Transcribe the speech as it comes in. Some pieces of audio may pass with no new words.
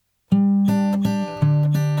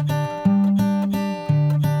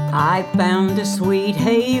I found a sweet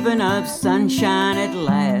haven of sunshine at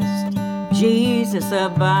last, Jesus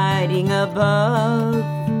abiding above.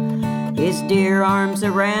 His dear arms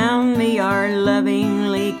around me are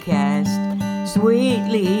lovingly cast,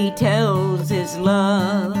 sweetly he tells his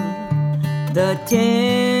love. The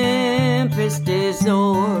tempest is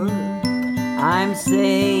o'er, I'm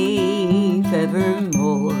safe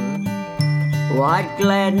evermore. What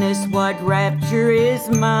gladness, what rapture is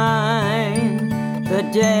mine, the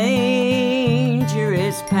danger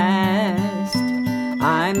is past.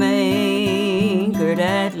 I'm anchored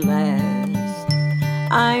at last,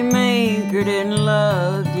 I'm anchored in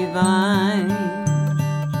love divine.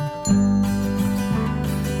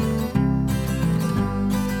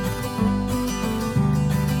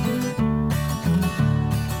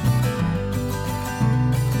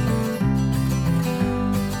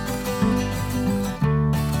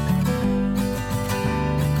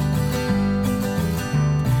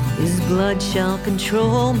 His blood shall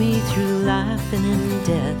control me through life and in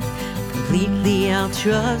death. Completely I'll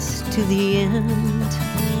trust to the end.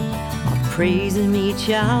 I'll praise him each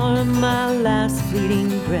hour of my last fleeting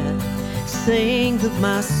breath, sing of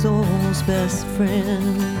my soul's best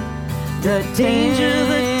friend. The Danger,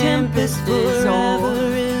 the tempest forever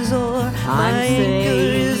is o'er. My anchor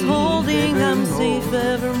is holding, I'm safe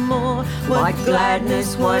evermore. What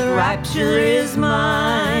gladness, what rapture is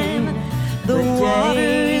mine. The water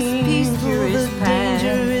is peaceful, the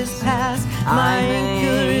danger is past. My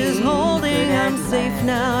anchor is holding, I'm safe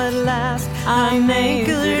now at last. I'm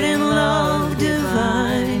anchored in love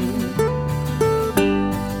divine.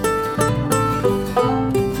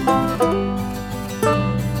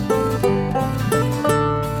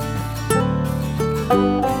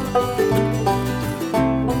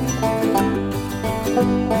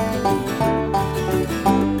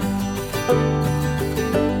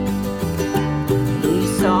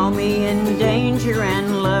 In danger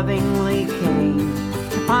and lovingly came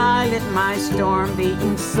to pilot my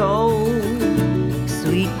storm-beaten soul.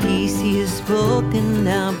 Sweet peace he has spoken,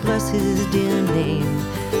 now bless his dear name.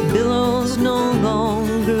 Billows no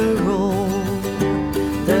longer roll.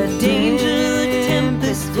 The danger, the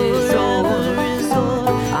tempest forever is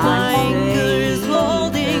o'er. My anchor is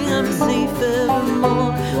holding, I'm safe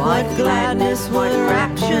evermore. What gladness, what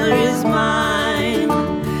rapture is mine.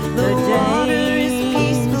 The water is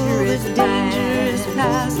peaceful, the danger is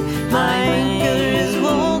past. My anchor is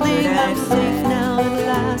holding, I'm safe now at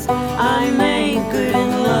last. I'm anchored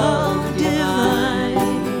in